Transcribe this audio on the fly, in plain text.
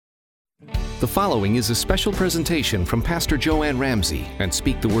The following is a special presentation from Pastor Joanne Ramsey and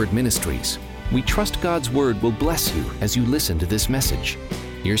Speak the Word Ministries. We trust God's Word will bless you as you listen to this message.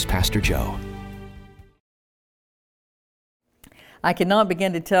 Here's Pastor Joe. I cannot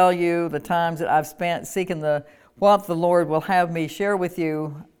begin to tell you the times that I've spent seeking what the Lord will have me share with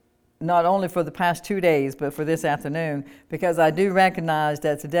you, not only for the past 2 days, but for this afternoon, because I do recognize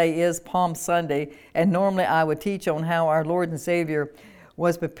that today is Palm Sunday, and normally I would teach on how our Lord and Savior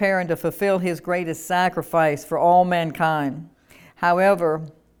was preparing to fulfill His greatest sacrifice for all mankind. However,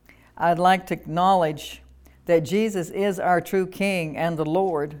 I'd like to acknowledge that Jesus is our true King and the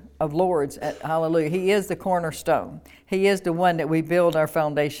Lord of Lords. Hallelujah. He is the cornerstone. He is the one that we build our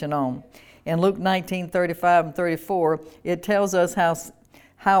foundation on. In Luke 19:35 and 34, it tells us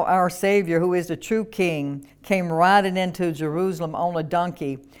how our Savior, who is the true King, came riding into Jerusalem on a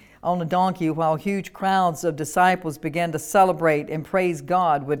donkey while huge crowds of disciples began to celebrate and praise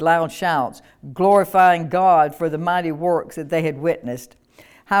God with loud shouts, glorifying God for the mighty works that they had witnessed.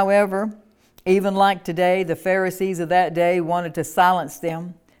 However, even like today, the Pharisees of that day wanted to silence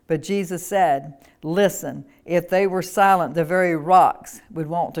them, but Jesus said, "Listen, if they were silent, the very rocks would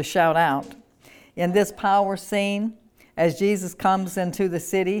want to shout out." In this power scene, as Jesus comes into the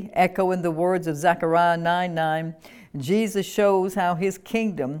city, echoing the words of Zechariah 9:9, Jesus shows how His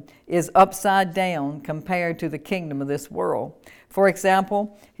kingdom is upside down compared to the kingdom of this world. For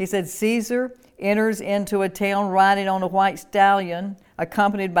example, He said, Caesar enters into a town riding on a white stallion,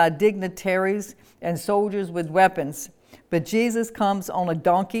 accompanied by dignitaries and soldiers with weapons. But Jesus comes on a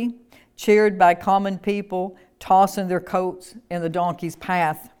donkey, cheered by common people, tossing their coats in the donkey's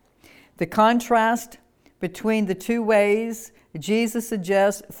path. The contrast between the two ways Jesus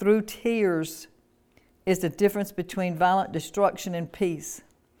suggests through tears is the difference between violent destruction and peace.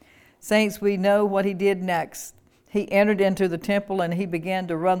 Saints, we know what He did next. He entered into the temple and He began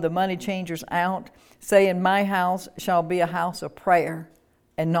to run the money changers out, saying, "My house shall be a house of prayer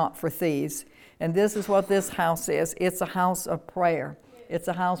and not for thieves." And this is what this house is. It's a house of prayer. It's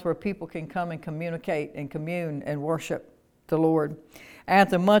a house where people can come and communicate and commune and worship the Lord.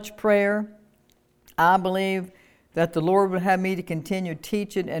 After much prayer, I believe that the Lord would have me to continue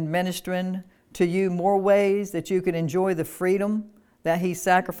teaching and ministering to you more ways that you can enjoy the freedom that He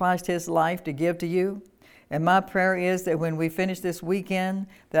sacrificed His life to give to you. And my prayer is that when we finish this weekend,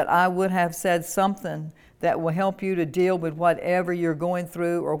 that I would have said something that will help you to deal with whatever you're going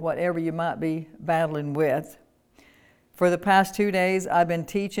through or whatever you might be battling with. For the past 2 days, I've been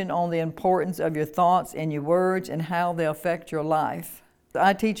teaching on the importance of your thoughts and your words and how they affect your life.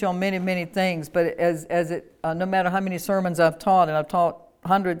 I teach on many, many things, but no matter how many sermons I've taught, and I've taught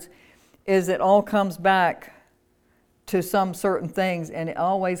hundreds, is it all comes back to some certain things, and it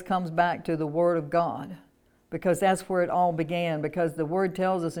always comes back to the Word of God, because that's where it all began. Because the Word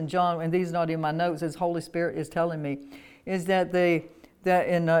tells us in John, and these are not in my notes, as Holy Spirit is telling me, is that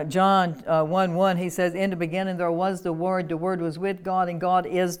in John 1:1, He says, "In the beginning there was the Word was with God, and God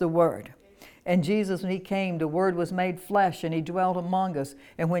is the Word." And Jesus, when He came, the Word was made flesh and He dwelt among us.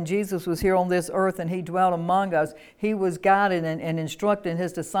 And when Jesus was here on this earth and He dwelt among us, He was guiding and instructing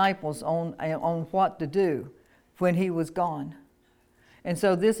His disciples on what to do when He was gone. And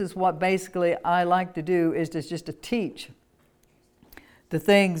so this is what basically I like to do, is just to teach the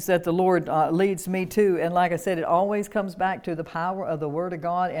things that the Lord leads me to. And like I said, it always comes back to the power of the Word of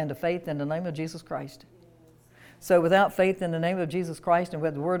God and the faith in the name of Jesus Christ. So without faith in the name of Jesus Christ and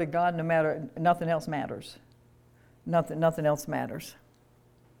with the Word of God, nothing else matters. Nothing else matters.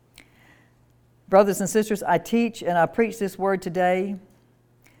 Brothers and sisters, I teach and I preach this Word today.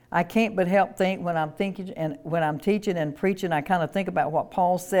 I can't but help think when I'm teaching and preaching, I kind of think about what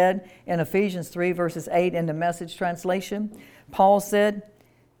Paul said in Ephesians 3 verses 8 in the Message translation. Paul said,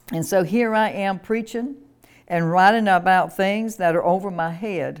 "And so here I am preaching and writing about things that are over my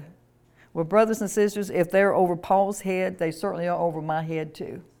head." Well, brothers and sisters, if they're over Paul's head, they certainly are over my head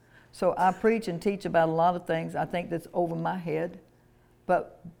too. So I preach and teach about a lot of things I think that's over my head.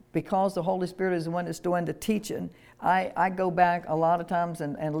 But because the Holy Spirit is the one that's doing the teaching, I go back a lot of times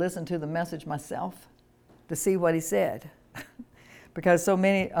and listen to the message myself to see what he said. Because so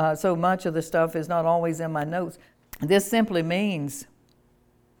much of the stuff is not always in my notes. This simply means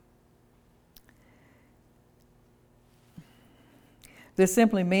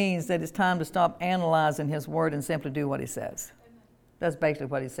that it's time to stop analyzing His Word and simply do what He says. That's basically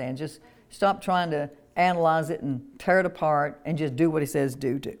what he's saying. Just stop trying to analyze it and tear it apart and just do what He says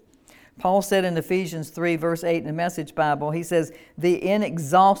do. Paul said in Ephesians 3 verse 8 in the Message Bible, he says, "The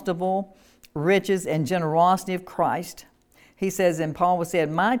inexhaustible riches and generosity of Christ." He says, and Paul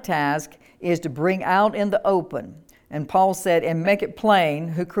said, "My task is to bring out in the open And Paul said, and make it plain,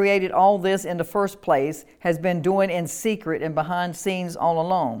 who created all this in the first place has been doing in secret and behind scenes all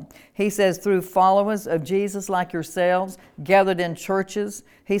along. He says, through followers of Jesus like yourselves, gathered in churches,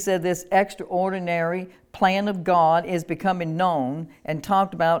 he said this extraordinary plan of God is becoming known and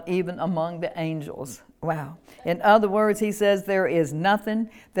talked about even among the angels. Wow. In other words, he says there is nothing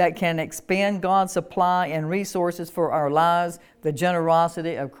that can expand God's supply and resources for our lives, the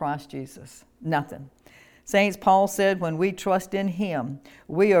generosity of Christ Jesus. Nothing. Saints, Paul said, when we trust in Him,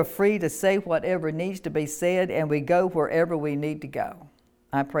 we are free to say whatever needs to be said, and we go wherever we need to go.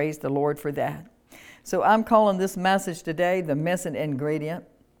 I praise the Lord for that. So I'm calling this message today the missing ingredient,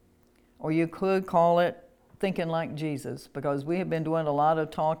 or you could call it thinking like Jesus, because we have been doing a lot of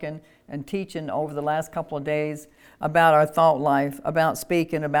talking and teaching over the last couple of days about our thought life, about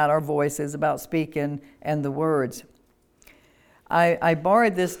speaking, about our voices, about speaking and the words. I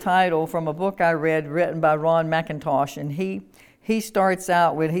borrowed this title from a book I read written by Ron McIntosh, and he starts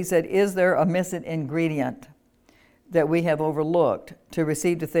out with, he said, is there a missing ingredient that we have overlooked to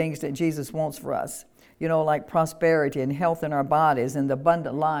receive the things that Jesus wants for us? You know, like prosperity and health in our bodies and the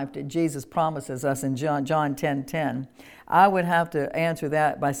abundant life that Jesus promises us in John 10:10. I would have to answer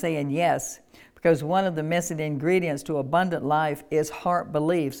that by saying yes, because one of the missing ingredients to abundant life is heart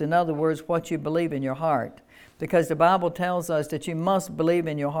beliefs. In other words, what you believe in your heart. Because the Bible tells us that you must believe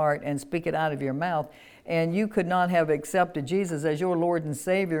in your heart and speak it out of your mouth. And you could not have accepted Jesus as your Lord and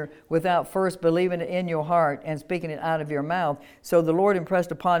Savior without first believing it in your heart and speaking it out of your mouth. So the Lord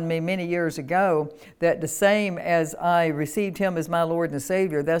impressed upon me many years ago that the same as I received Him as my Lord and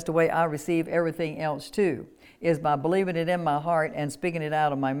Savior, that's the way I receive everything else too, is by believing it in my heart and speaking it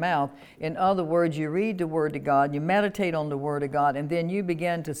out of my mouth. In other words, you read the Word of God, you meditate on the Word of God, and then you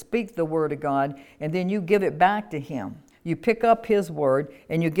begin to speak the Word of God, and then you give it back to Him. You pick up His Word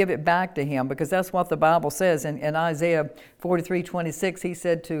and you give it back to Him, because that's what the Bible says. In Isaiah 43:26, He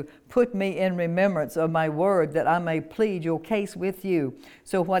said to put me in remembrance of my Word that I may plead your case with you.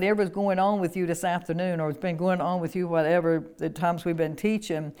 So whatever's going on with you this afternoon, or it's been going on with you whatever the times we've been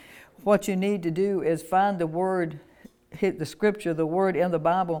teaching, what you need to do is find the Word, hit the Scripture, the Word in the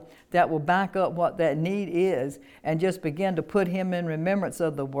Bible that will back up what that need is, and just begin to put Him in remembrance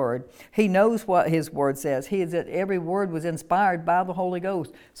of the Word. He knows what His Word says. He is that every word was inspired by the Holy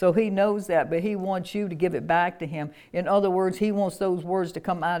Ghost. So He knows that, but He wants you to give it back to Him. In other words, He wants those words to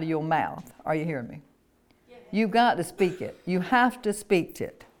come out of your mouth. Are you hearing me? Yeah. You've got to speak it. You have to speak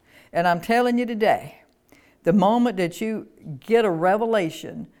it. And I'm telling you today, the moment that you get a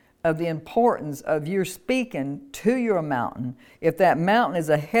revelation of the importance of your speaking to your mountain. If that mountain is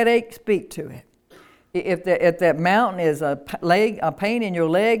a headache, speak to it. If that mountain is a pain in your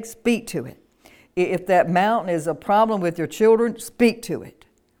leg, speak to it. If that mountain is a problem with your children, speak to it.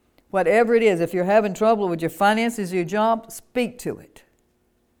 Whatever it is, if you're having trouble with your finances, your job, speak to it.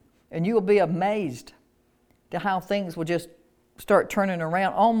 And you will be amazed to how things will just start turning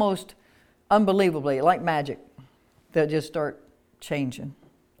around almost unbelievably, like magic. They'll just start changing.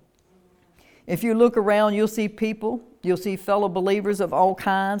 If you look around, you'll see people, you'll see fellow believers of all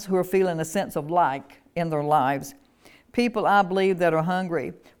kinds who are feeling a sense of lack in their lives. People, I believe, that are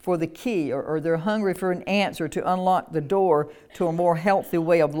hungry for the key, or they're hungry for an answer to unlock the door to a more healthy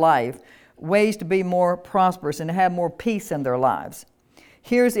way of life, ways to be more prosperous and to have more peace in their lives.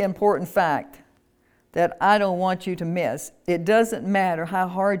 Here's the important fact that I don't want you to miss. It doesn't matter how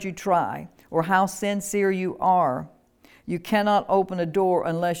hard you try or how sincere you are. You cannot open a door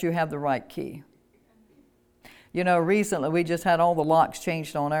unless you have the right key. You know, recently we just had all the locks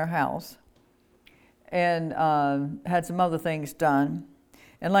changed on our house and had some other things done.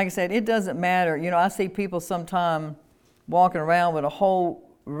 And like I said, it doesn't matter. You know, I see people sometime walking around with a whole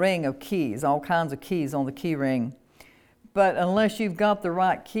ring of keys, all kinds of keys on the key ring. But unless you've got the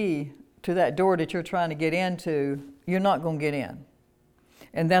right key to that door that you're trying to get into, you're not going to get in.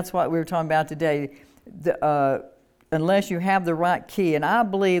 And that's what we were talking about today. Unless you have the right key. And I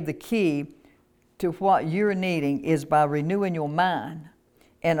believe the key to what you're needing is by renewing your mind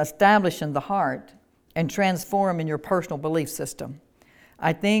and establishing the heart and transforming your personal belief system.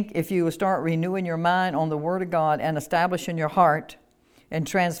 I think if you will start renewing your mind on the Word of God and establishing your heart and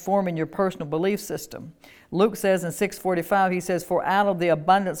transforming your personal belief system. Luke says in 6:45, he says, for out of the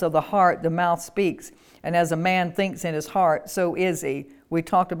abundance of the heart the mouth speaks, and as a man thinks in his heart, so is he. We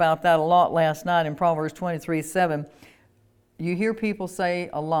talked about that a lot last night in Proverbs 23:7. You hear people say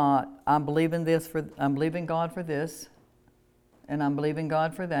a lot, I'm believing God for this, and I'm believing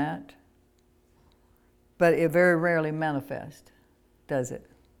God for that. But it very rarely manifests, does it?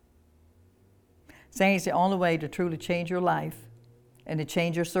 Saints, the only way to truly change your life and to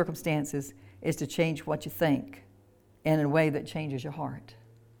change your circumstances is to change what you think in a way that changes your heart.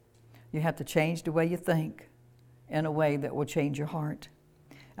 You have to change the way you think in a way that will change your heart.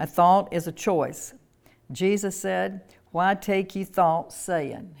 A thought is a choice. Jesus said, "Why take ye thought,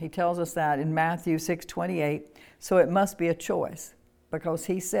 saying?" He tells us that in Matthew 6:28. So it must be a choice, because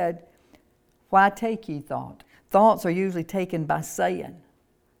he said, "Why take ye thought?" Thoughts are usually taken by saying.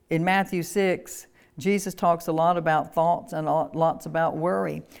 In Matthew 6, Jesus talks a lot about thoughts and lots about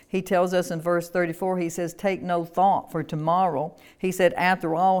worry. He tells us in verse 34, he says, "Take no thought for tomorrow." He said,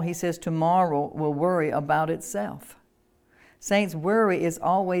 after all, he says, tomorrow will worry about itself. Saints, worry is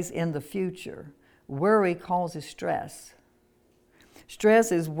always in the future. Worry causes stress.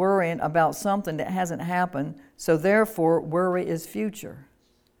 Stress is worrying about something that hasn't happened, so therefore worry is future.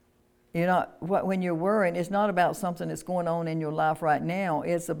 When you're worrying, it's not about something that's going on in your life right now.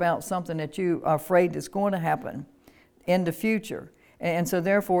 It's about something that you are afraid is going to happen in the future. And so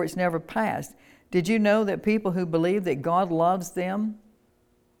therefore it's never past. Did you know that people who believe that God loves them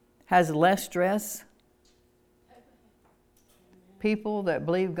has less stress? People that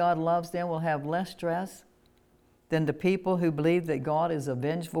believe God loves them will have less stress than the people who believe that God is a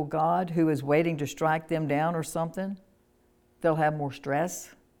vengeful God who is waiting to strike them down or something. They'll have more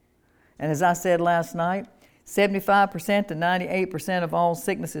stress. And as I said last night, 75% to 98% of all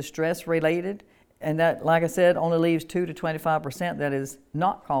sickness is stress-related. And that, like I said, only leaves 2 to 25% that is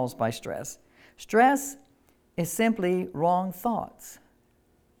not caused by stress. Stress is simply wrong thoughts.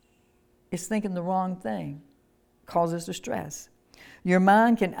 It's thinking the wrong thing causes the stress. Your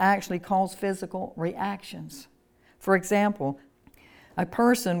mind can actually cause physical reactions. For example, a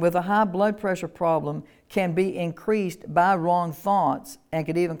person with a high blood pressure problem can be increased by wrong thoughts and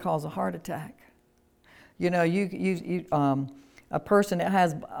could even cause a heart attack. A person that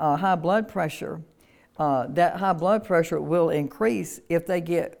has high blood pressure, that high blood pressure will increase if they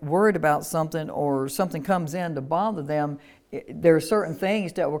get worried about something or something comes in to bother them. There are certain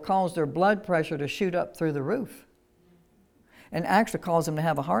things that will cause their blood pressure to shoot up through the roof and actually cause them to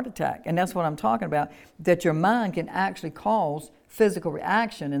have a heart attack. And that's what I'm talking about, that your mind can actually cause physical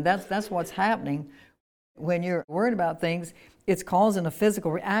reaction, and that's what's happening when you're worried about things. It's causing a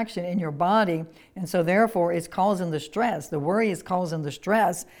physical reaction in your body, and so therefore it's causing the stress. The worry is causing the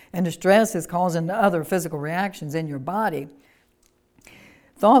stress, and the stress is causing the other physical reactions in your body.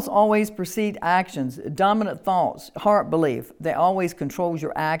 Thoughts always precede actions. Dominant thoughts, heart belief, they always controls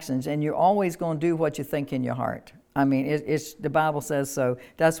your actions, and you're always going to do what you think in your heart. I mean, it's the Bible says so.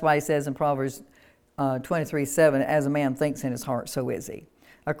 That's why he says in Proverbs 23:7, "As a man thinks in his heart, so is he."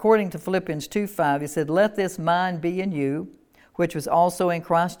 According to Philippians 2:5, he said, "Let this mind be in you, which was also in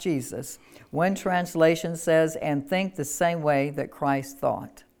Christ Jesus." One translation says, "And think the same way that Christ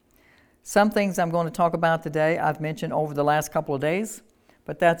thought." Some things I'm going to talk about today I've mentioned over the last couple of days,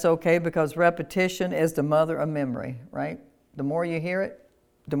 but that's okay because repetition is the mother of memory, right? The more you hear it,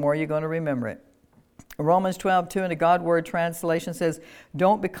 the more you're going to remember it. Romans 12:2 in the God Word translation says,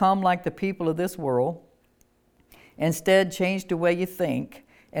 "Don't become like the people of this world. Instead, change the way you think,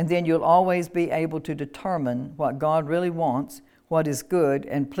 and then you'll always be able to determine what God really wants, what is good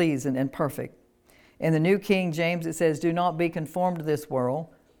and pleasing and perfect." In the New King James it says, "Do not be conformed to this world,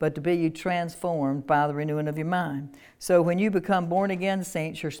 but to be ye transformed by the renewing of your mind." So when you become born again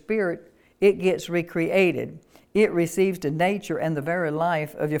saints, your spirit, it gets recreated. It receives the nature and the very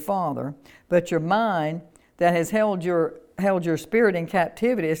life of your Father. But your mind that has held your spirit in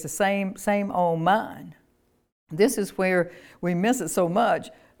captivity is the same old mind. This is where we miss it so much.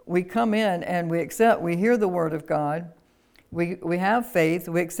 We come in and we hear the Word of God. We have faith.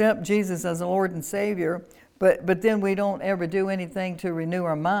 We accept Jesus as the Lord and Savior. But then we don't ever do anything to renew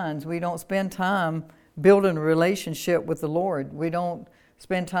our minds. We don't spend time building a relationship with the Lord. We don't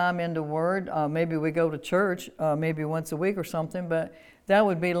spend time in the Word. Maybe we go to church maybe once a week or something, but that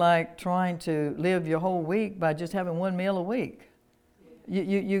would be like trying to live your whole week by just having one meal a week.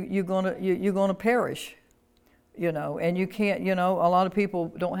 You're gonna perish, and you can't. A lot of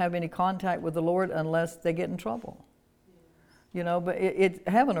people don't have any contact with the Lord unless they get in trouble. But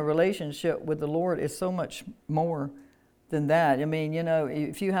having a relationship with the Lord is so much more than that. I mean,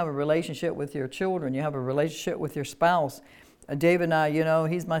 if you have a relationship with your children, you have a relationship with your spouse. David and I,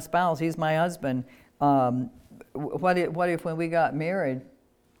 he's my spouse, he's my husband. What if when we got married,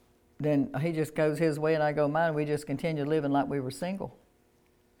 then he just goes his way and I go mine, and we just continue living like we were single?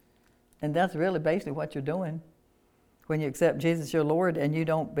 And that's really basically what you're doing. When you accept Jesus your Lord and you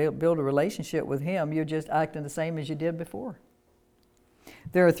don't build a relationship with Him, you're just acting the same as you did before.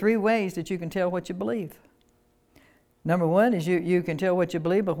 There are 3 ways that you can tell what you believe. Number 1 is you can tell what you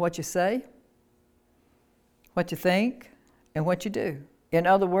believe by what you say, what you think, and what you do. In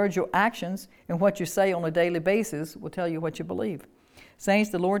other words, your actions and what you say on a daily basis will tell you what you believe. Saints,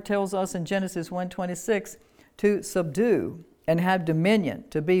 the Lord tells us in Genesis 1:26 to subdue and have dominion,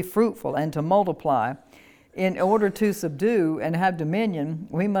 to be fruitful and to multiply. In order to subdue and have dominion,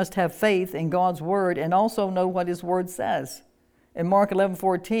 we must have faith in God's word and also know what his word says. In Mark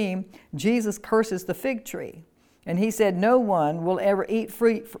 11:14, Jesus curses the fig tree. And he said, no one will ever eat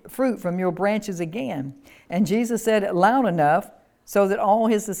fruit from your branches again. And Jesus said it loud enough so that all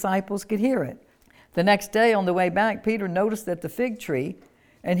his disciples could hear it. The next day on the way back, Peter noticed that the fig tree,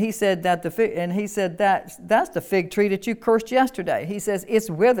 and he said that's the fig tree that you cursed yesterday. He says it's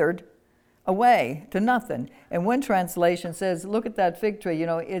withered away to nothing. And one translation says, look at that fig tree,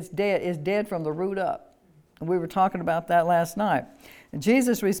 it's dead from the root up. And we were talking about that last night. And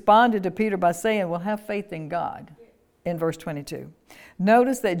Jesus responded to Peter by saying, well, have faith in God, in verse 22.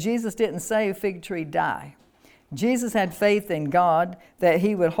 Notice that Jesus didn't say fig tree die. Jesus had faith in God that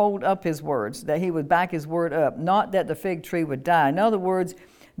he would hold up his words, that he would back his word up, not that the fig tree would die. In other words,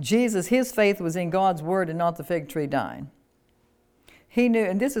 his faith was in God's word and not the fig tree dying. He knew,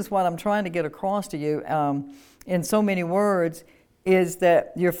 and this is what I'm trying to get across to you in so many words, is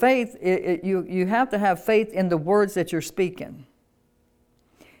that your faith, you have to have faith in the words that you're speaking.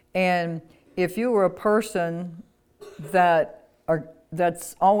 And if you were a person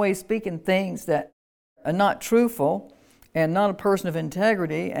that's always speaking things that are not truthful and not a person of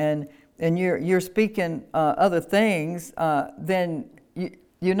integrity, and you're speaking other things, then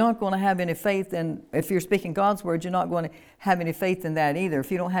you're not going to have any faith in, if you're speaking God's word, you're not going to have any faith in that either.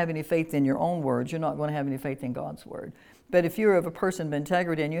 If you don't have any faith in your own words, you're not going to have any faith in God's word. But if you're of a person of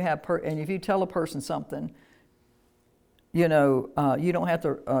integrity and and if you tell a person something, you don't have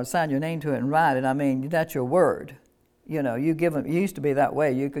to sign your name to it and write it. I mean, that's your word. You give them. It used to be that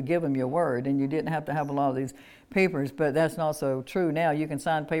way. You could give them your word, and you didn't have to have a lot of these papers. But that's not so true now. You can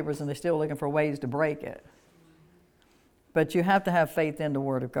sign papers, and they're still looking for ways to break it. But you have to have faith in the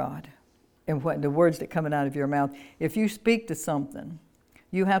Word of God and the words that coming out of your mouth. If you speak to something,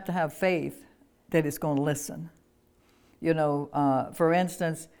 you have to have faith that it's going to listen. For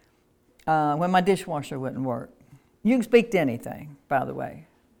instance, when my dishwasher wouldn't work, you can speak to anything, by the way.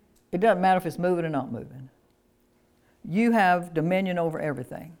 It doesn't matter if it's moving or not moving. You have dominion over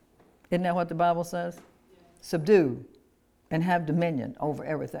everything. Isn't that what the Bible says? Yeah. Subdue and have dominion over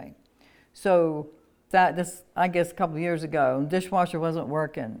everything. So I guess a couple of years ago, the dishwasher wasn't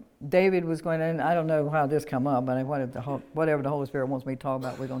working. David was going in, I don't know how this come up, but whatever the Holy Spirit wants me to talk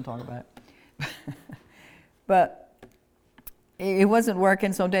about, we're going to talk about it. But it wasn't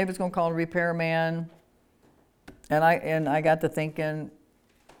working, so David's going to call a repairman. And I got to thinking,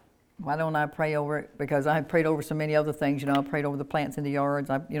 why don't I pray over it? Because I had prayed over so many other things. I prayed over the plants in the yards.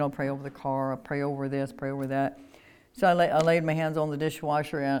 I pray over the car. I pray over this, pray over that. So I laid my hands on the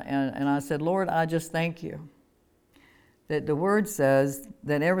dishwasher and I said, Lord, I just thank you that the word says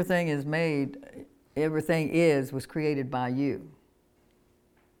that everything was created by you.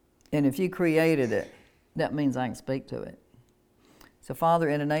 And if you created it, that means I can speak to it. So Father,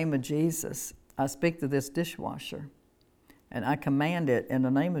 in the name of Jesus, I speak to this dishwasher. And I command it in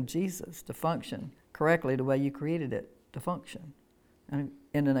the name of Jesus to function correctly the way you created it to function. And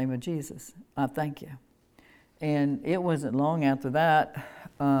in the name of Jesus, I thank you. And it wasn't long after that,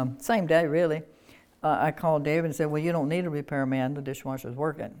 same day really, I called David and said, well, you don't need a repairman, the dishwasher's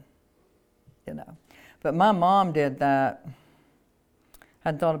working. But my mom did that. I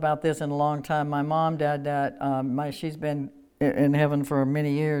hadn't thought about this in a long time. My mom did that. She's been in heaven for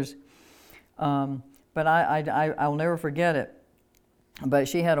many years. But I'll never forget it. But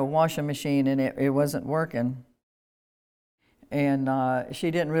she had a washing machine and it wasn't working. And she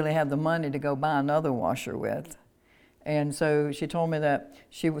didn't really have the money to go buy another washer with. And so she told me that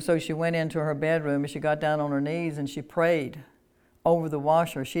she went into her bedroom and she got down on her knees and she prayed over the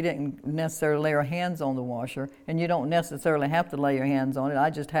washer. She didn't necessarily lay her hands on the washer. And you don't necessarily have to lay your hands on it. I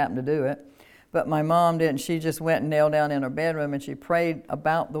just happened to do it. But my mom didn't. She just went and knelt down in her bedroom and she prayed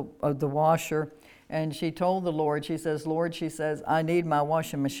about the washer. And she told the Lord, she says, Lord, she says, I need my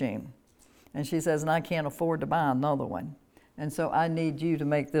washing machine. And she says, and I can't afford to buy another one. And so I need you to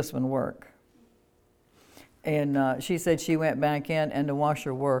make this one work. And she said she went back in and the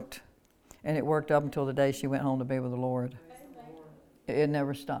washer worked. And it worked up until the day she went home to be with the Lord. It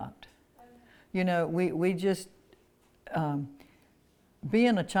never stopped. We just,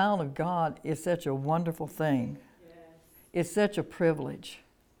 being a child of God is such a wonderful thing. It's such a privilege.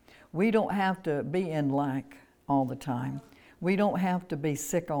 We don't have to be in lack all the time. We don't have to be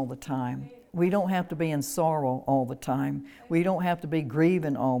sick all the time. We don't have to be in sorrow all the time. We don't have to be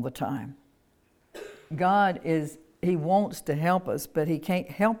grieving all the time. God is He wants to help us, but He can't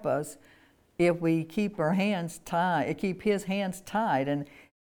help us if we keep our hands tied, keep His hands tied. And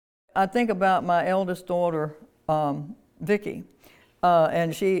I think about my eldest daughter, Vicky,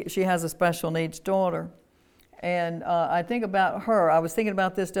 and she has a special needs daughter. And I think about her. I was thinking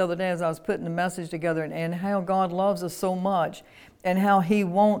about this the other day as I was putting the message together, and how God loves us so much, and how He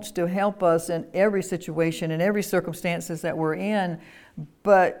wants to help us in every situation, in every circumstances that we're in,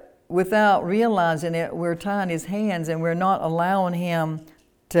 but without realizing it, we're tying His hands and we're not allowing Him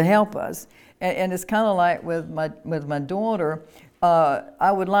to help us. And it's kind of like with my daughter.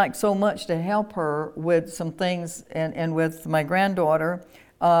 I would like so much to help her with some things, and with my granddaughter,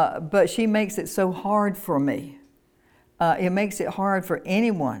 but she makes it so hard for me. It makes it hard for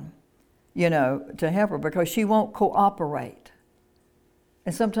anyone, to help her, because she won't cooperate.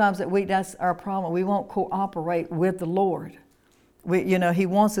 And sometimes that's our problem. We won't cooperate with the Lord. He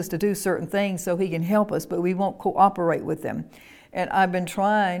wants us to do certain things so He can help us, but we won't cooperate with Him. And I've been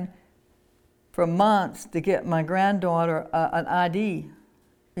trying for months to get my granddaughter an ID,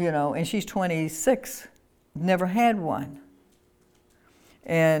 and she's 26, never had one.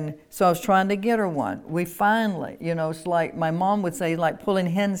 And so I was trying to get her one. We finally, it's like my mom would say, like pulling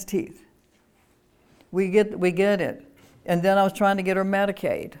hen's teeth. We get it. And then I was trying to get her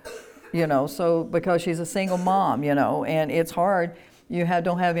Medicaid, so because she's a single mom, and it's hard. You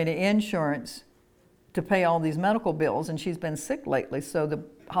don't have any insurance to pay all these medical bills, and she's been sick lately, so the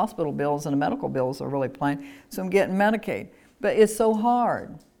hospital bills and the medical bills are really plain. So I'm getting Medicaid. But it's so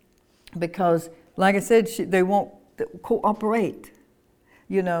hard because, like I said, they won't cooperate,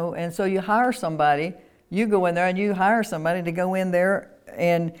 and so you hire somebody, you go in there and you hire somebody to go in there.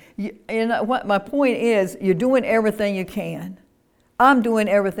 And what my point is, you're doing everything you can. I'm doing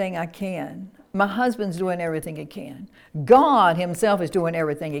everything I can. My husband's doing everything he can. God Himself is doing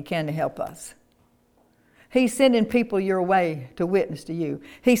everything He can to help us. He's sending people your way to witness to you.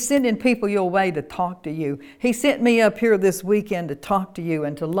 He's sending people your way to talk to you. He sent me up here this weekend to talk to you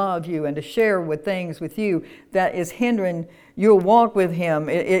and to love you and to share things with you that is hindering your walk with Him.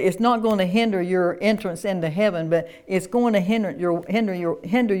 It's not going to hinder your entrance into heaven, but it's going to hinder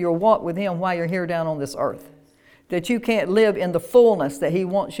your walk with Him while you're here down on this earth. That you can't live in the fullness that He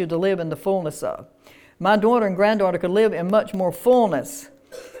wants you to live in the fullness of. My daughter and granddaughter could live in much more fullness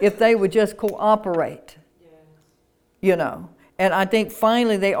if they would just cooperate. And I think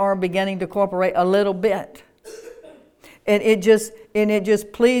finally they are beginning to cooperate a little bit. And it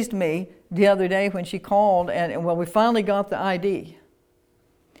just pleased me the other day when she called, and we finally got the ID.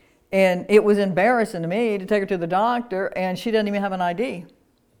 And it was embarrassing to me to take her to the doctor, and she doesn't even have an ID.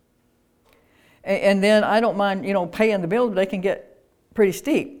 And then I don't mind, paying the bills, but they can get pretty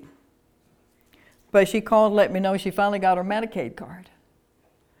steep. But she called to let me know she finally got her Medicaid card.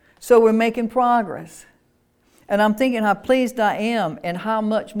 So we're making progress. And I'm thinking how pleased I am and how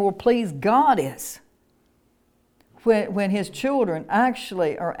much more pleased God is when His children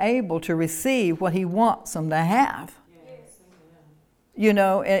actually are able to receive what He wants them to have. Yes.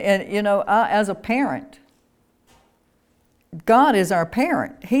 I, as a parent, God is our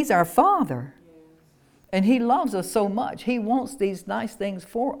parent. He's our Father. Yes. And He loves us so much. He wants these nice things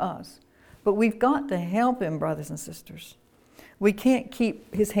for us. But we've got to help Him, brothers and sisters. We can't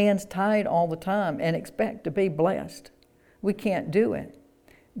keep His hands tied all the time and expect to be blessed. We can't do it.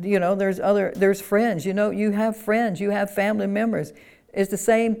 There's friends. You have friends. You have family members. It's the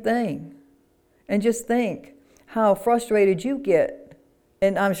same thing. And just think how frustrated you get.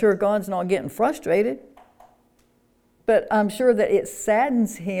 And I'm sure God's not getting frustrated. But I'm sure that it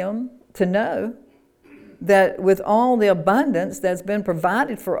saddens Him to know that with all the abundance that's been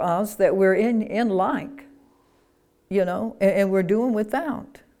provided for us, that we're in lack. And we're doing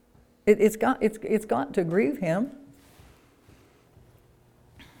without. It's got to grieve Him.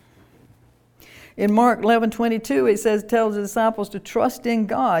 In Mark 11:22, it tells the disciples to trust in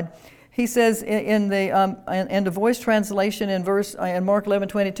God. He says in the Voice translation in Mark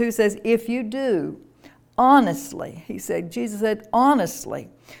 11:22 says, if you do honestly, Jesus said, honestly,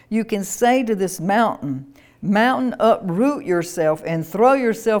 you can say to this mountain, uproot yourself and throw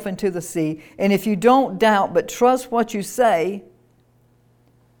yourself into the sea. And if you don't doubt but trust what you say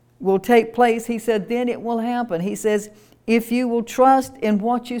will take place, He said, then it will happen. He says, if you will trust in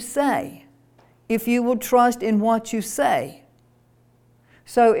what you say. If you will trust in what you say.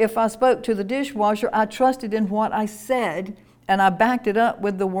 So if I spoke to the dishwasher, I trusted in what I said, and I backed it up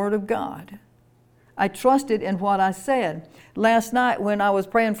with the Word of God. I trusted in what I said. Last night when I was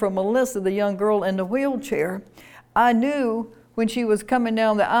praying for Melissa, the young girl in the wheelchair, I knew when she was coming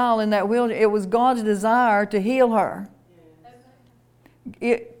down the aisle in that wheelchair, it was God's desire to heal her.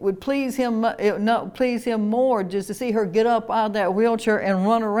 it would please him, it would not please him more just to see her get up out of that wheelchair and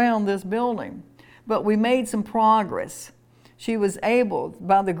run around this building. But we made some progress. She was able,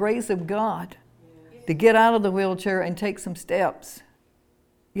 by the grace of God, to get out of the wheelchair and take some steps.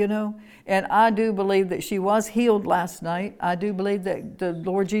 You know, and I do believe that she was healed last night. I do believe that the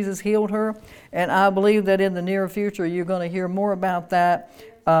Lord Jesus healed her, and I believe that in the near future you're going to hear more about that.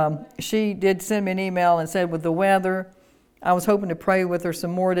 She did send me an email and said with the weather, I was hoping to pray with her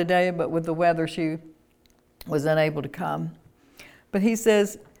some more today, but with the weather she was unable to come. But he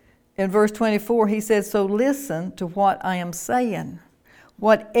says, in verse 24, he says, so listen to what I am saying.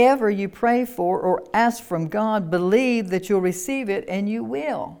 Whatever you pray for or ask from God, believe that you'll receive it, and you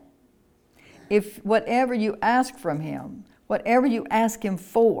will. If whatever you ask from Him, whatever you ask Him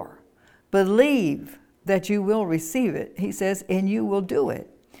for, believe that you will receive it, he says, and you will do it.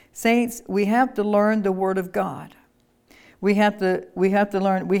 Saints, we have to learn the Word of God. We have to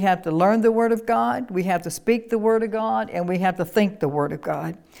learn the Word of God, we have to speak the Word of God, and we have to think the Word of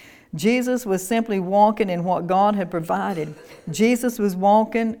God. Jesus was simply walking in what God had provided. Jesus was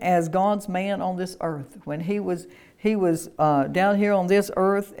walking as God's man on this earth. When he was down here on this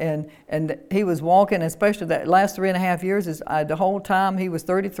earth, and he was walking, especially that last 3.5 years, the whole time he was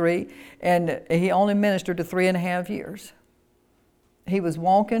 33, and he only ministered to 3.5 years. He was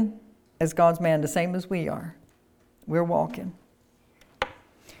walking as God's man, the same as we are. We're walking.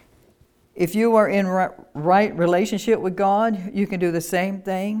 If you are in right relationship with God, you can do the same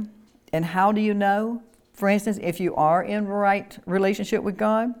thing. And how do you know? For instance, if you are in right relationship with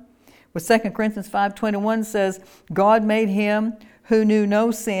God, well, 2 Corinthians 5:21 says, God made him who knew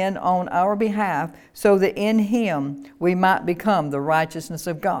no sin on our behalf, so that in him we might become the righteousness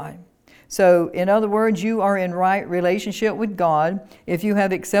of God. So, in other words, you are in right relationship with God if you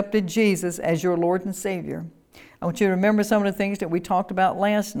have accepted Jesus as your Lord and Savior. I want you to remember some of the things that we talked about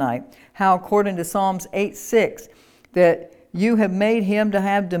last night, how according to Psalms 8:6, that you have made him to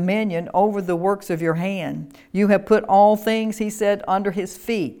have dominion over the works of your hand. You have put all things, he said, under his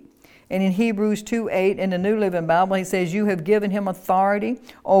feet. And in Hebrews 2:8 in the New Living Bible, he says, you have given him authority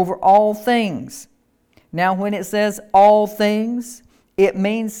over all things. Now, when it says all things, it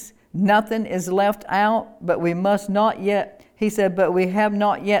means nothing is left out, but we must not yet, he said, but we have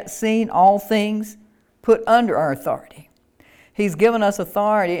not yet seen all things put under our authority. He's given us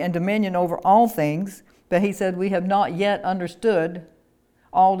authority and dominion over all things, but he said we have not yet understood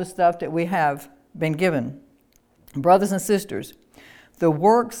all the stuff that we have been given. Brothers and sisters, the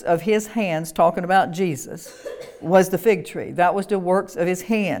works of his hands, talking about Jesus, was the fig tree. That was the works of his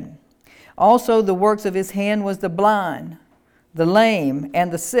hand. Also, the works of his hand was the blind, the lame,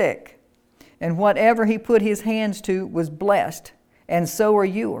 and the sick. And whatever he put his hands to was blessed, and so are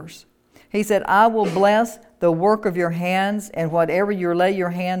yours. He said, I will bless the work of your hands, and whatever you lay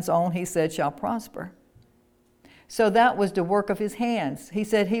your hands on, he said, shall prosper. So that was the work of his hands. He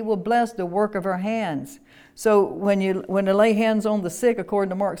said he will bless the work of our hands. So when you lay hands on the sick,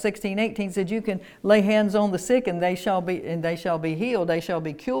 according to Mark 16:18, said you can lay hands on the sick and they shall be healed, they shall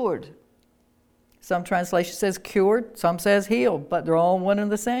be cured. Some translation says cured, some says healed, but they're all one and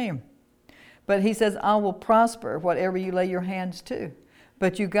the same. But he says, I will prosper whatever you lay your hands to.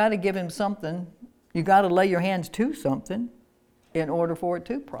 But you got to give him something. You got to lay your hands to something in order for it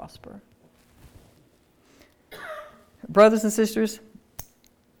to prosper. Brothers and sisters,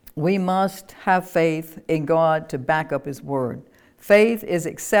 we must have faith in God to back up his word. Faith is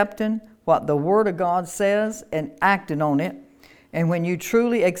accepting what the word of God says and acting on it. And when you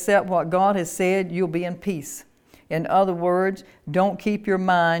truly accept what God has said, you'll be in peace. In other words, don't keep your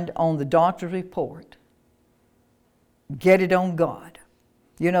mind on the doctor's report. Get it on God.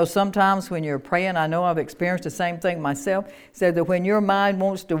 You know, sometimes when you're praying, I know I've experienced the same thing myself, said that when your mind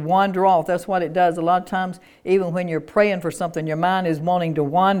wants to wander off, that's what it does. A lot of times, even when you're praying for something, your mind is wanting to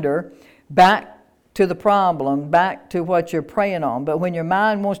wander back to the problem, back to what you're praying on. But when your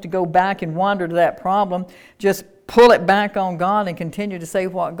mind wants to go back and wander to that problem, just pull it back on God and continue to say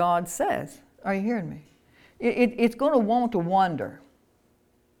what God says. Are you hearing me? It's going to want to wander.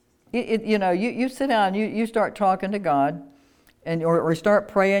 You sit down, you start talking to God, or start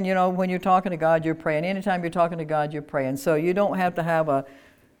praying. You know, when you're talking to God, you're praying. Anytime you're talking to God, you're praying. So you don't have to have a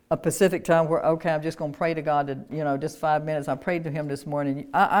specific time where, okay, I'm just going to pray to God, just 5 minutes. I prayed to him this morning.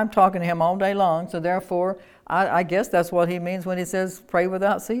 I'm talking to him all day long, so therefore, I guess that's what he means when he says pray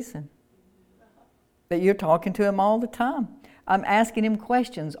without ceasing. That you're talking to him all the time. I'm asking him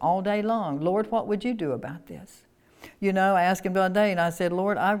questions all day long. Lord, what would you do about this? I asked him the other day, and I said,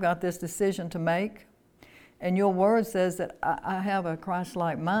 Lord, I've got this decision to make. And your word says that I have a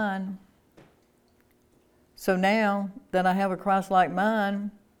Christ-like mind. So now that I have a Christ-like mind,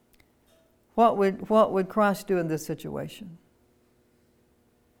 what would Christ do in this situation?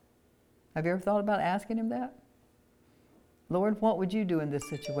 Have you ever thought about asking him that? Lord, what would you do in this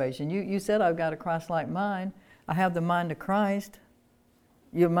situation? You said I've got a Christ-like mind. I have the mind of Christ.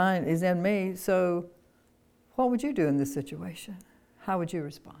 Your mind is in me. So what would you do in this situation? How would you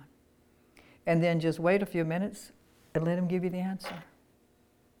respond? And then just wait a few minutes and let him give you the answer.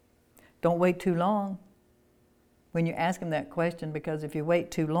 Don't wait too long when you ask him that question, because if you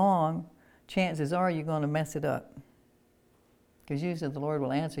wait too long, chances are you're going to mess it up. Because usually the Lord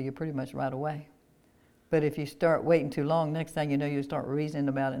will answer you pretty much right away. But if you start waiting too long, next thing you know, you start reasoning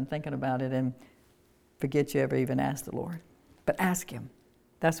about it and thinking about it and forget you ever even asked the Lord. But ask him.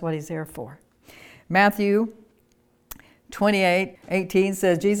 That's what he's there for. Matthew 28:18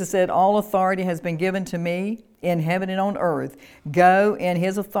 says, Jesus said, all authority has been given to me in heaven and on earth. Go in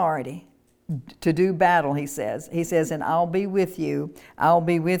his authority to do battle, he says. He says, and I'll be with you. I'll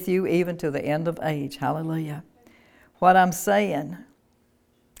be with you even to the end of age. Hallelujah. What I'm saying,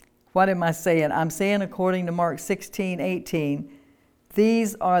 what am I saying? I'm saying according to Mark 16:18,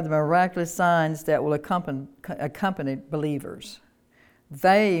 these are the miraculous signs that will accompany believers.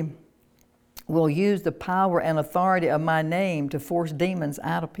 They will use the power and authority of my name to force demons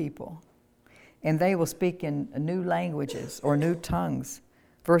out of people. And they will speak in new languages or new tongues.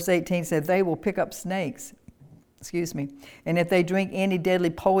 Verse 18 said, they will pick up snakes. And if they drink any deadly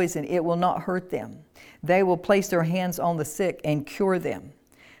poison, it will not hurt them. They will place their hands on the sick and cure them.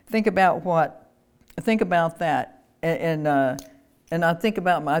 Think about that. And I think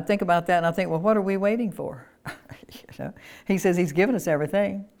about that and I think, well, what are we waiting for? He says he's given us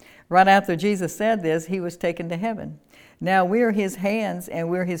everything. Right after Jesus said this, he was taken to heaven. Now we're his hands and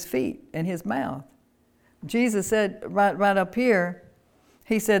we're his feet and his mouth. Jesus said right up here,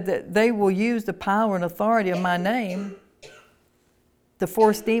 he said that they will use the power and authority of my name to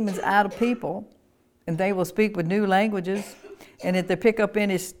force demons out of people, and they will speak with new languages. And if they pick up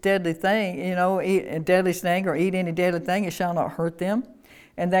any deadly thing, eat a deadly snake or eat any deadly thing, it shall not hurt them.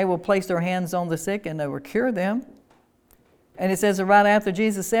 And they will place their hands on the sick and they will cure them. And it says that right after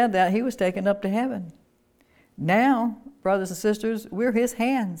Jesus said that, he was taken up to heaven. Now, brothers and sisters, we're his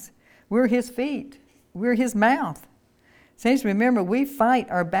hands. We're his feet. We're his mouth. Saints, remember, we fight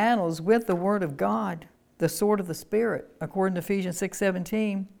our battles with the Word of God, the sword of the Spirit, according to Ephesians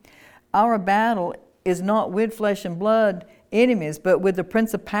 6:17. Our battle is not with flesh and blood enemies, but with the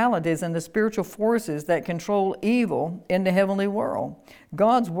principalities and the spiritual forces that control evil in the heavenly world.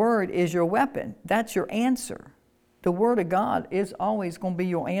 God's Word is your weapon. That's your answer. The Word of God is always going to be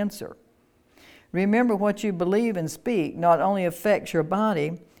your answer. Remember, what you believe and speak not only affects your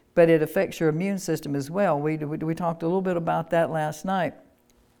body, but it affects your immune system as well. We talked a little bit about that last night.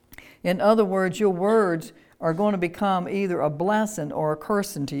 In other words, your words are going to become either a blessing or a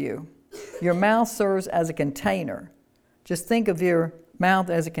cursing to you. Your mouth serves as a container. Just think of your mouth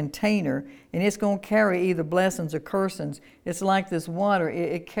as a container, and it's going to carry either blessings or cursings. It's like this water.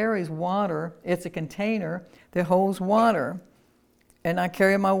 It carries water. It's a container that holds water, and I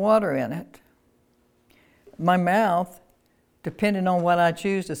carry my water in it. My mouth, depending on what I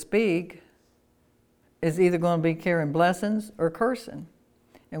choose to speak, is either going to be carrying blessings or cursing.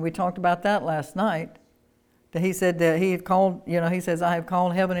 And we talked about that last night. That he said that he had called, he says, I have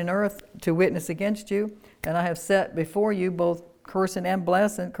called heaven and earth to witness against you, and I have set before you both curses and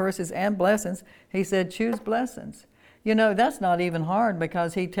blessings. He said, choose blessings. That's not even hard,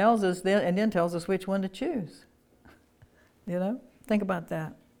 because he tells us that and then tells us which one to choose. Think about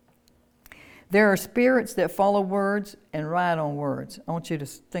that. There are spirits that follow words and ride on words. I want you to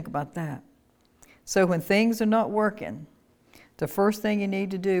think about that. So when things are not working, the first thing you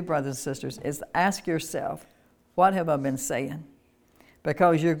need to do, brothers and sisters, is ask yourself, what have I been saying?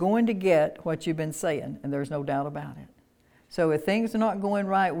 Because you're going to get what you've been saying, and there's no doubt about it. So if things are not going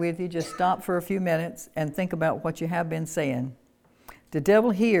right with you, just stop for a few minutes and think about what you have been saying. The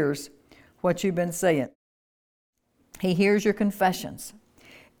devil hears what you've been saying. He hears your confessions.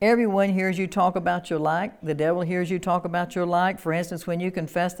 Everyone hears you talk about your lack. The devil hears you talk about your lack. For instance, when you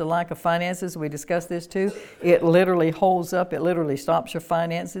confess the lack of finances, we discussed this too, it literally holds up, it literally stops your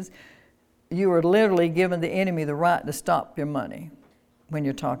finances. You are literally giving the enemy the right to stop your money when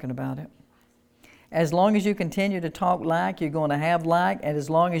you're talking about it. As long as you continue to talk lack, you're going to have lack, and as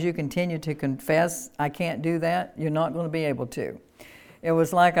long as you continue to confess, I can't do that, you're not going to be able to. It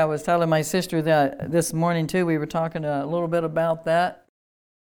was like I was telling my sister that this morning too, we were talking a little bit about that.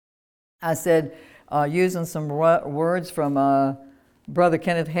 I said, using some words from Brother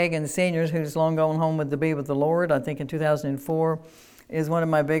Kenneth Hagin Sr., who's long gone home to be with the Lord, I think in 2004, is one of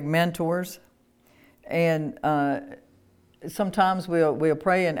my big mentors. And sometimes we'll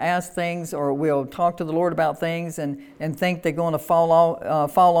pray and ask things, or we'll talk to the Lord about things and think they're going to fall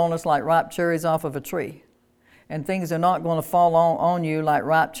on us like ripe cherries off of a tree. And things are not going to fall on you like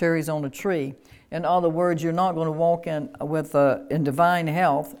ripe cherries on a tree. In other words, you're not going to walk in divine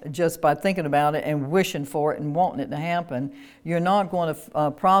health just by thinking about it and wishing for it and wanting it to happen. You're not going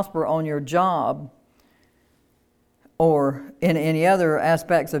to prosper on your job or in any other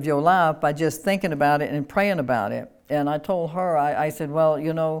aspects of your life by just thinking about it and praying about it. And I told her, I said, well,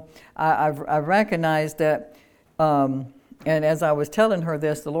 I recognize that, and as I was telling her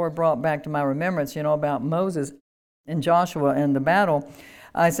this, the Lord brought back to my remembrance, about Moses and Joshua and the battle.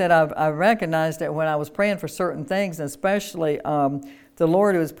 I said, I recognized that when I was praying for certain things, and especially the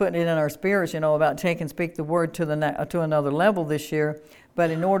Lord was putting it in our spirits, about speak the word to another level this year.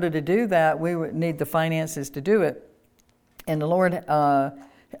 But in order to do that, we would need the finances to do it. And the Lord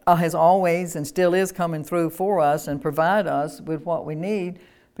has always and still is coming through for us and provide us with what we need,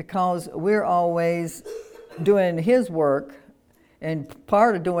 because we're always doing His work. And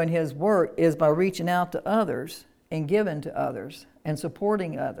part of doing His work is by reaching out to others and giving to others and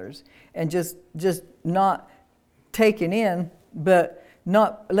supporting others, and just not taking in, but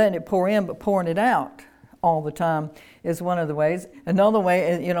not letting it pour in, but pouring it out all the time is one of the ways. Another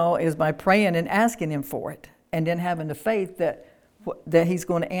way, is by praying and asking Him for it, and then having the faith that He's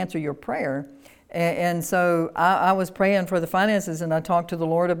going to answer your prayer. And so I was praying for the finances, and I talked to the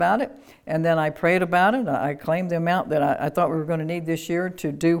Lord about it, and then I prayed about it. I claimed the amount that I thought we were going to need this year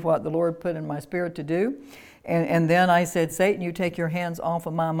to do what the Lord put in my spirit to do. And then I said, Satan, you take your hands off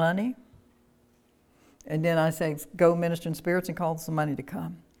of my money. And then I say, go minister in spirits and call some money to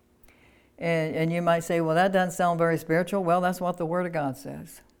come. And you might say, well, that doesn't sound very spiritual. Well, that's what the Word of God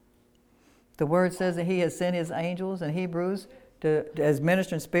says. The Word says that He has sent His angels in Hebrews as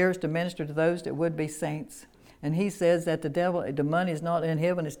ministering spirits to minister to those that would be saints. And He says that the money is not in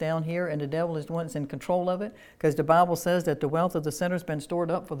heaven, it's down here, and the devil is the one that's in control of it, because the Bible says that the wealth of the sinner has been stored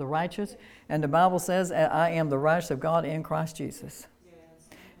up for the righteous, and the Bible says, I am the righteousness of God in Christ Jesus.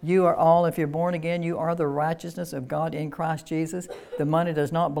 Yes. You are all, if you're born again, you are the righteousness of God in Christ Jesus. The money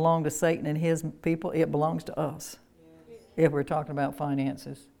does not belong to Satan and his people, it belongs to us, if we're talking about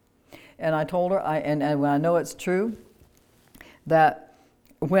finances. And I told her, and I know it's true, that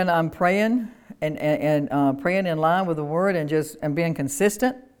when I'm praying and praying in line with the Word and being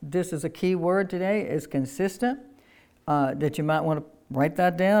consistent, this is a key word today, is consistent, that you might want to write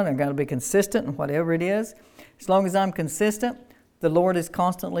that down. I've got to be consistent in whatever it is. As long as I'm consistent, the Lord is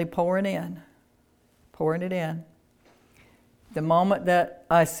constantly pouring it in. The moment that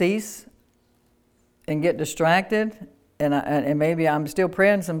I cease and get distracted, and maybe I'm still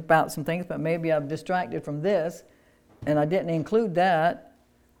praying about some things, but maybe I'm distracted from this, and I didn't include that,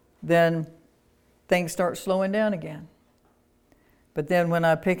 then things start slowing down again. But then when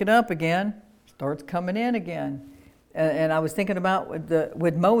I pick it up again, it starts coming in again. And I was thinking about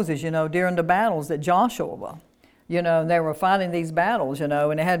with Moses, during the battles that Joshua, they were fighting these battles, and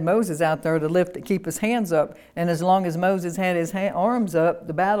they had Moses out there to keep his hands up. And as long as Moses had his arms up,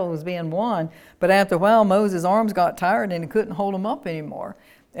 the battle was being won. But after a while, Moses' arms got tired and he couldn't hold them up anymore.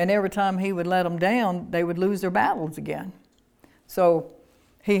 And every time he would let them down, they would lose their battles again. So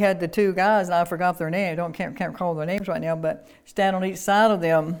he had the two guys, and I forgot their name. Can't recall their names right now, but stand on each side of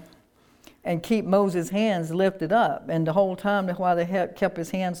them and keep Moses' hands lifted up. And the whole time, while they kept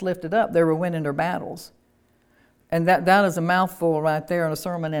his hands lifted up, they were winning their battles. And that is a mouthful right there in a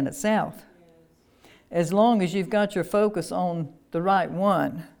sermon in itself. As long as you've got your focus on the right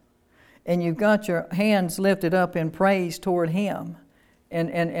one, and you've got your hands lifted up in praise toward Him,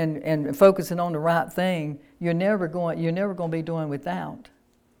 and focusing on the right thing, you're never going to be doing without.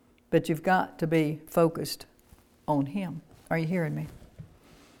 But you've got to be focused on Him. Are you hearing me?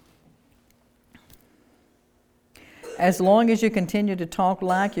 As long as you continue to talk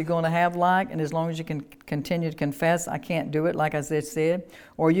like, you're going to have like, and as long as you can continue to confess, I can't do it, like I just said,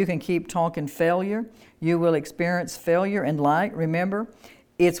 or you can keep talking failure, you will experience failure and like. Remember,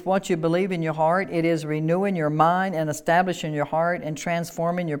 it's what you believe in your heart. It is renewing your mind and establishing your heart and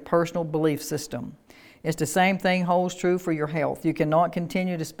transforming your personal belief system. It's the same thing holds true for your health. You cannot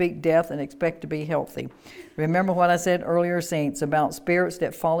continue to speak death and expect to be healthy. Remember what I said earlier, saints, about spirits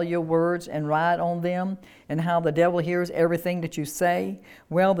that follow your words and ride on them, and how the devil hears everything that you say?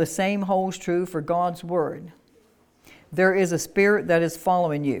 Well, the same holds true for God's Word. There is a spirit that is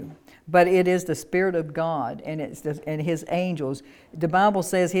following you, but it is the Spirit of God and His angels. The Bible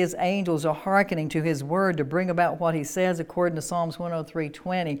says His angels are hearkening to His Word to bring about what He says according to Psalms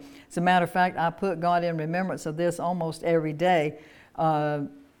 103:20. As a matter of fact, I put God in remembrance of this almost every day.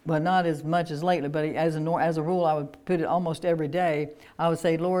 well, not as much as lately, but as a rule, I would put it almost every day. I would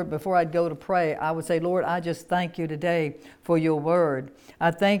say, Lord, before I'd go to pray, I would say, Lord, I just thank you today for your word. I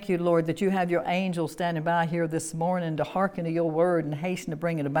thank you, Lord, that you have your angels standing by here this morning to hearken to your word and hasten to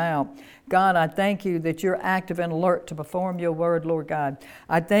bring it about. God, I thank you that you're active and alert to perform your word, Lord God.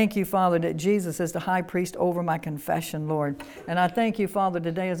 I thank you, Father, that Jesus is the high priest over my confession, Lord. And I thank you, Father,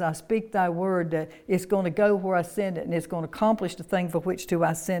 today as I speak thy word, that it's going to go where I send it, and it's going to accomplish the thing for which to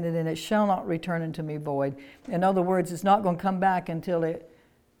I send it, and it shall not return unto me void. In other words, it's not going to come back until it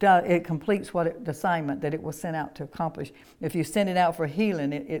completes the assignment that it was sent out to accomplish. If you send it out for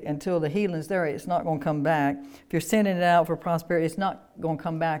healing, until the healing's there, it's not going to come back. If you're sending it out for prosperity, it's not going to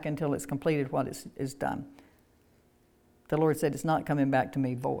come back until it's completed what is done. The Lord said it's not coming back to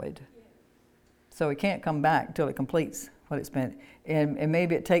me void. So it can't come back until it completes what it's been. And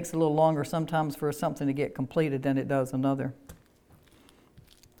maybe it takes a little longer sometimes for something to get completed than it does another.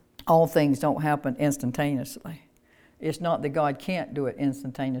 All things don't happen instantaneously. It's not that God can't do it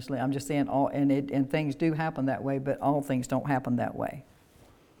instantaneously. I'm just saying and things do happen that way, but all things don't happen that way.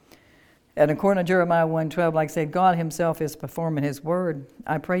 And according to Jeremiah 1:12, like I said, God himself is performing his word.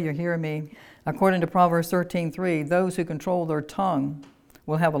 I pray you hear me. According to Proverbs 13:3, those who control their tongue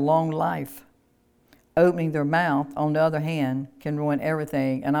will have a long life. Opening their mouth, on the other hand, can ruin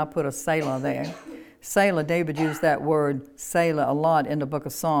everything. And I put a Selah there. Selah, David used that word Selah a lot in the book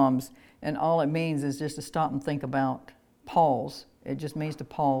of Psalms. And all it means is just to stop and think about, pause. It just means to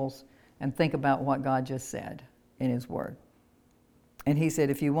pause and think about what God just said in his word. And he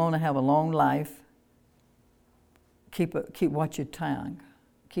said, if you want to have a long life, watch your tongue.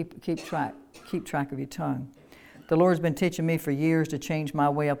 Keep track of your tongue. The Lord's been teaching me for years to change my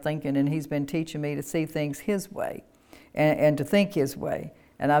way of thinking, and he's been teaching me to see things his way and to think his way.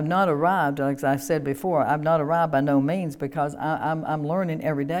 And I've not arrived, like I said before, I've not arrived by no means, because I'm learning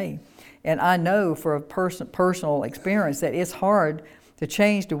every day. And I know for a personal experience that it's hard to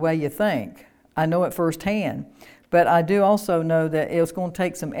change the way you think. I know it firsthand. But I do also know that it's going to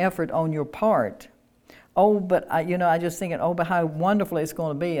take some effort on your part. Oh, but I just thinking, but how wonderful it's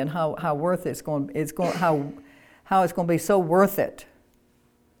going to be, and how worth how it's going to be so worth it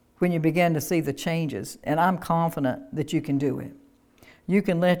when you begin to see the changes. And I'm confident that you can do it. You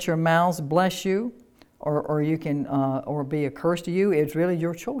can let your mouths bless you, or you can or be a curse to you. It's really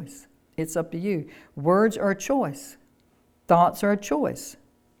your choice. It's up to you. Words are a choice. Thoughts are a choice.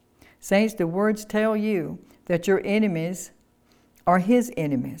 Saints, the words tell you that your enemies are his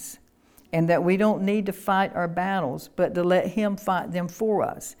enemies, and that we don't need to fight our battles, but to let him fight them for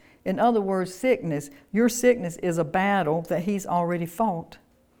us. In other words, your sickness is a battle that he's already fought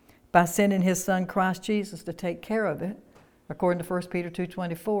by sending his son Christ Jesus to take care of it. According to 1 Peter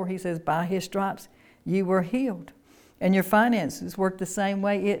 2:24, he says, by his stripes you were healed. And your finances work the same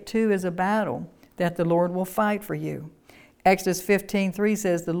way. It too is a battle that the Lord will fight for you. Exodus 15:3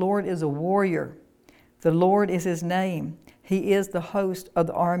 says, the Lord is a warrior. The Lord is his name. He is the host of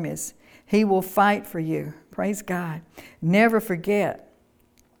the armies. He will fight for you. Praise God. Never forget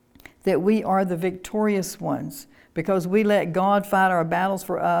that we are the victorious ones, because we let God fight our battles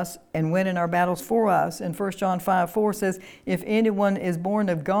for us and win in our battles for us. And 1 John 5:4 says, if anyone is born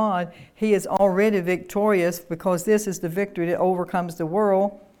of God, he is already victorious, because this is the victory that overcomes the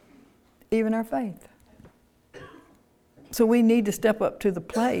world, even our faith. So we need to step up to the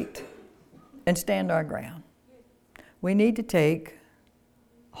plate and stand our ground. We need to take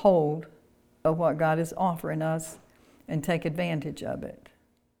hold of what God is offering us and take advantage of it.